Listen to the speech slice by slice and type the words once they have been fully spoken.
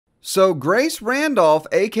So Grace Randolph,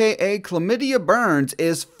 aka Chlamydia Burns,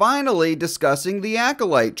 is finally discussing the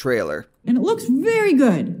Acolyte trailer. And it looks very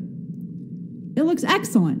good. It looks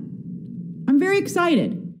excellent. I'm very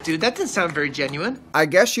excited. Dude, that doesn't sound very genuine. I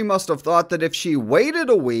guess she must have thought that if she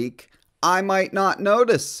waited a week, I might not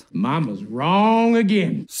notice. Mama's wrong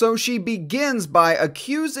again. So she begins by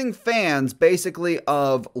accusing fans basically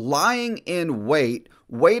of lying in wait,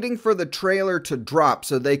 waiting for the trailer to drop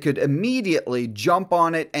so they could immediately jump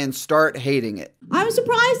on it and start hating it. I was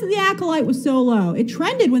surprised that the Acolyte was so low. It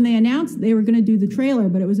trended when they announced they were going to do the trailer,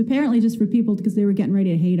 but it was apparently just for people because they were getting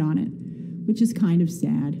ready to hate on it, which is kind of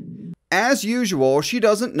sad. As usual, she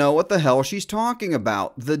doesn't know what the hell she's talking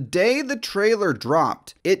about. The day the trailer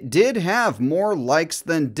dropped, it did have more likes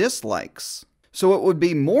than dislikes. So it would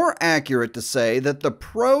be more accurate to say that the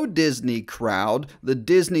pro-Disney crowd, the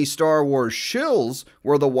Disney Star Wars shills,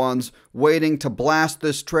 were the ones waiting to blast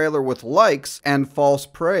this trailer with likes and false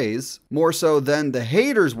praise, more so than the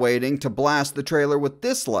haters waiting to blast the trailer with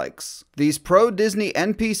dislikes. These pro-Disney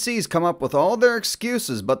NPCs come up with all their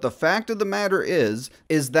excuses, but the fact of the matter is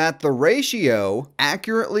that the ratio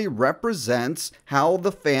accurately represents how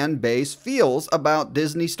the fan base feels about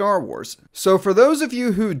Disney Star Wars. So for those of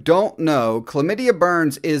you who don't know, Chlamydia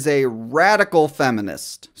Burns is a radical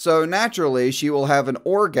feminist. So naturally, she will have an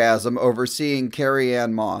orgasm over seeing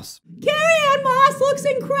Carrie-Anne Moss. Carrie-Anne Moss looks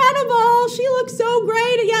incredible. She looks so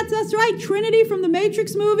great. Yes, that's right. Trinity from the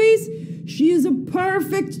Matrix movies. She is a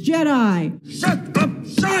perfect Jedi. Shut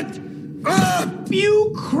up,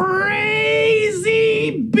 you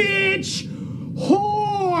crazy bitch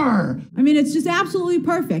whore. I mean, it's just absolutely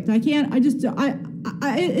perfect. I can't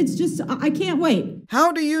wait.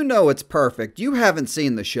 How do you know it's perfect? You haven't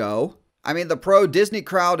seen the show. I mean, the pro-Disney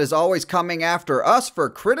crowd is always coming after us for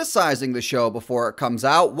criticizing the show before it comes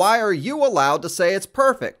out. Why are you allowed to say it's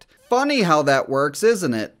perfect? Funny how that works,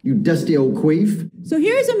 isn't it? You dusty old queef. So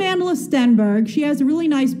here's Amanda Stenberg. She has a really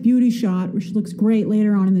nice beauty shot where she looks great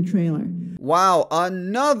later on in the trailer. Wow,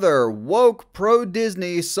 another woke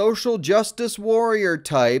pro-Disney social justice warrior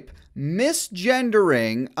type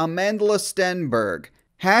misgendering Amanda Stenberg.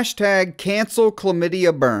 Hashtag cancel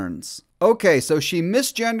Chlamydia Burns. Okay, so she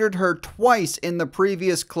misgendered her twice in the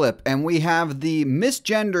previous clip, and we have the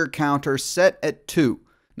misgender counter set at 2.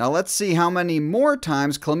 Now let's see how many more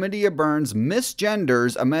times Chlamydia Burns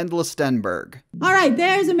misgenders Amanda Stenberg. All right,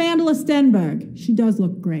 there's Amanda Stenberg. She does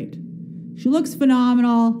look great. She looks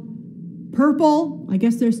phenomenal. Purple, I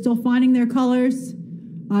guess they're still finding their colors.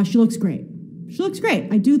 She looks great. She looks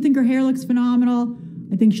great. I do think her hair looks phenomenal.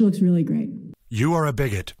 I think she looks really great. You are a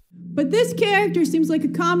bigot. But this character seems like a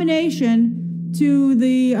combination to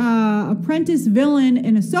the apprentice villain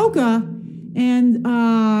in Ahsoka and,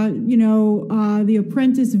 the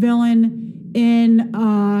apprentice villain in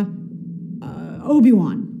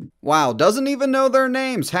Obi-Wan. Wow, doesn't even know their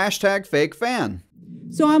names. Hashtag fake fan.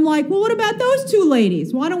 So I'm like, well, what about those two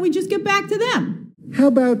ladies? Why don't we just get back to them? How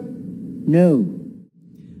about no?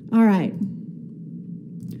 All right.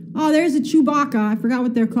 Oh, there's a Chewbacca. I forgot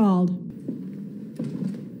what they're called.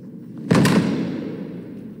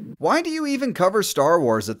 Why do you even cover Star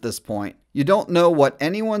Wars at this point? You don't know what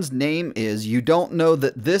anyone's name is, you don't know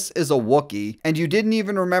that this is a Wookiee, and you didn't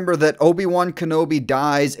even remember that Obi-Wan Kenobi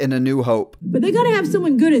dies in A New Hope. But they gotta have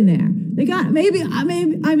someone good in there. They got, maybe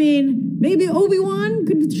Obi-Wan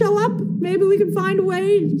could show up. Maybe we could find a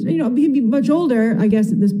way, he'd be much older, I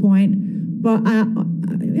guess, at this point. But,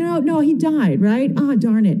 no, he died, right? Ah,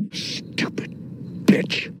 darn it. Stupid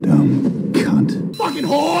bitch. Dumb cunt. Fucking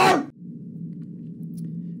whore!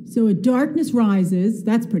 So A Darkness Rises,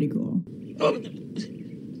 that's pretty cool.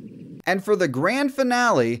 And for the grand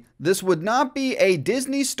finale, this would not be a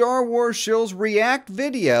Disney Star Wars Shills React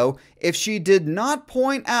video if she did not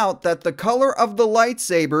point out that the color of the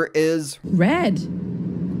lightsaber is red.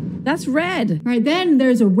 That's red. All right, then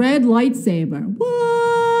there's a red lightsaber.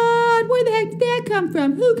 What? Where the heck did that come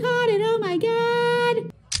from? Who caught it? Oh my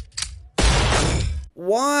God.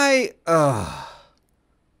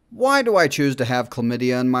 Why do I choose to have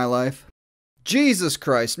chlamydia in my life? Jesus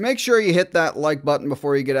Christ, make sure you hit that like button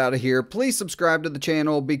before you get out of here. Please subscribe to the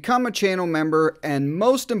channel, become a channel member, and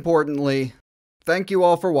most importantly, thank you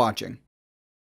all for watching.